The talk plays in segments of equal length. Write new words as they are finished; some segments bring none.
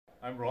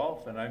I'm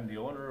Rolf and I'm the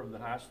owner of the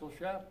Hostel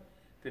Shop.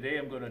 Today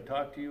I'm going to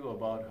talk to you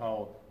about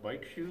how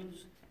bike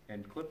shoes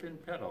and clip-in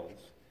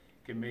pedals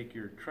can make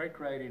your trike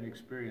riding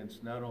experience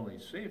not only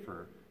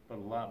safer, but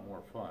a lot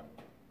more fun.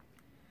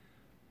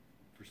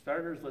 For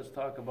starters, let's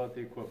talk about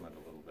the equipment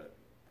a little bit.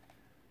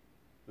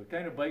 The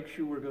kind of bike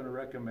shoe we're going to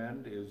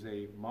recommend is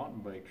a mountain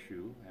bike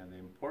shoe, and the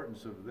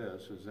importance of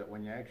this is that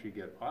when you actually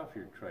get off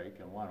your trike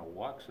and want to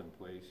walk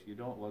someplace, you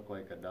don't look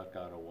like a duck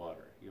out of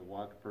water. You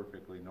walk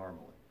perfectly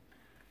normally.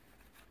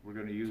 We're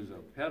going to use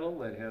a pedal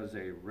that has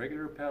a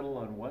regular pedal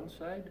on one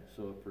side,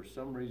 so if for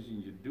some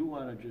reason you do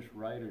want to just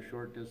ride a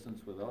short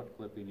distance without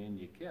clipping in,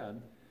 you can,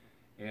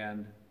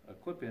 and a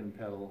clip-in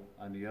pedal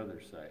on the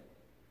other side.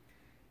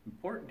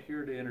 Important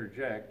here to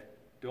interject,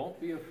 don't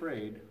be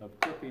afraid of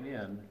clipping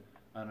in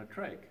on a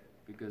trike,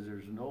 because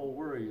there's no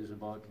worries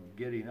about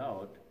getting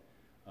out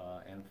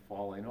and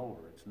falling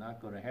over. It's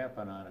not going to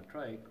happen on a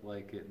trike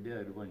like it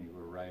did when you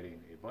were riding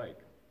a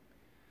bike.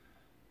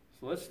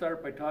 So let's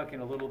start by talking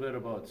a little bit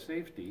about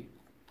safety.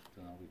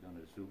 So now we're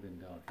going to zoom in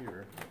down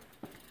here.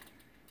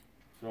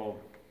 So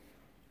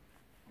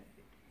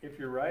if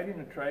you're riding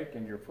a trike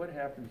and your foot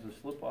happens to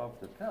slip off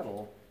the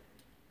pedal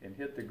and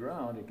hit the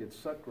ground, it gets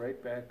sucked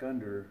right back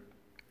under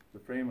the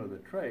frame of the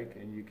trike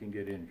and you can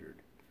get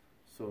injured.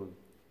 So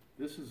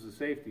this is the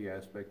safety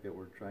aspect that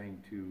we're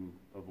trying to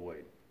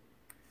avoid.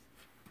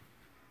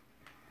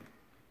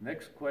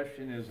 Next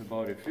question is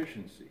about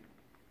efficiency.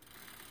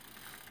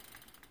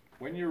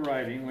 When you're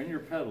riding, when you're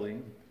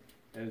pedaling,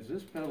 as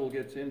this pedal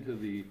gets into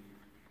the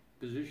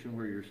position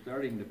where you're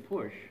starting to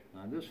push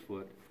on this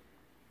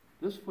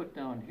foot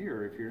down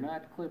here, if you're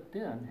not clipped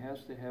in,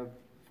 has to have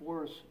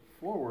force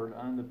forward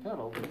on the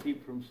pedal to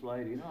keep from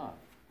sliding off.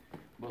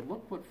 But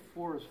look what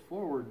force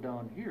forward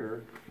down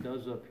here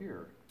does up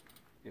here.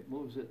 It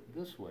moves it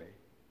this way.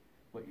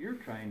 What you're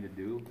trying to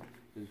do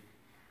is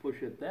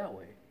push it that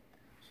way.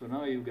 So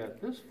now you've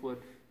got this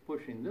foot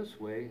pushing this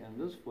way and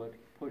this foot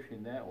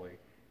pushing that way.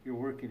 You're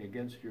working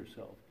against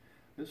yourself.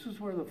 This is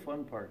where the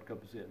fun part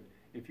comes in.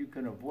 If you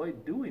can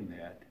avoid doing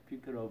that, if you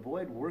can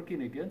avoid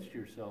working against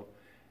yourself,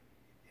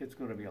 it's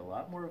going to be a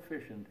lot more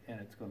efficient and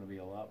it's going to be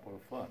a lot more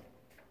fun.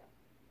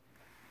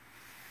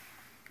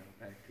 Go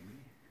back to me.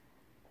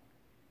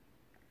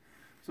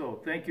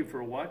 So thank you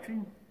for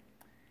watching.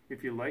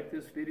 If you like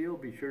this video,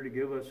 be sure to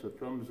give us a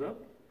thumbs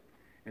up.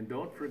 And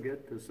don't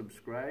forget to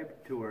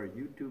subscribe to our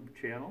YouTube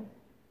channel.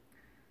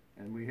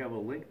 And we have a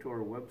link to our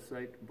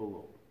website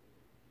below.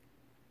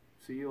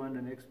 See you on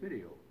the next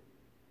video.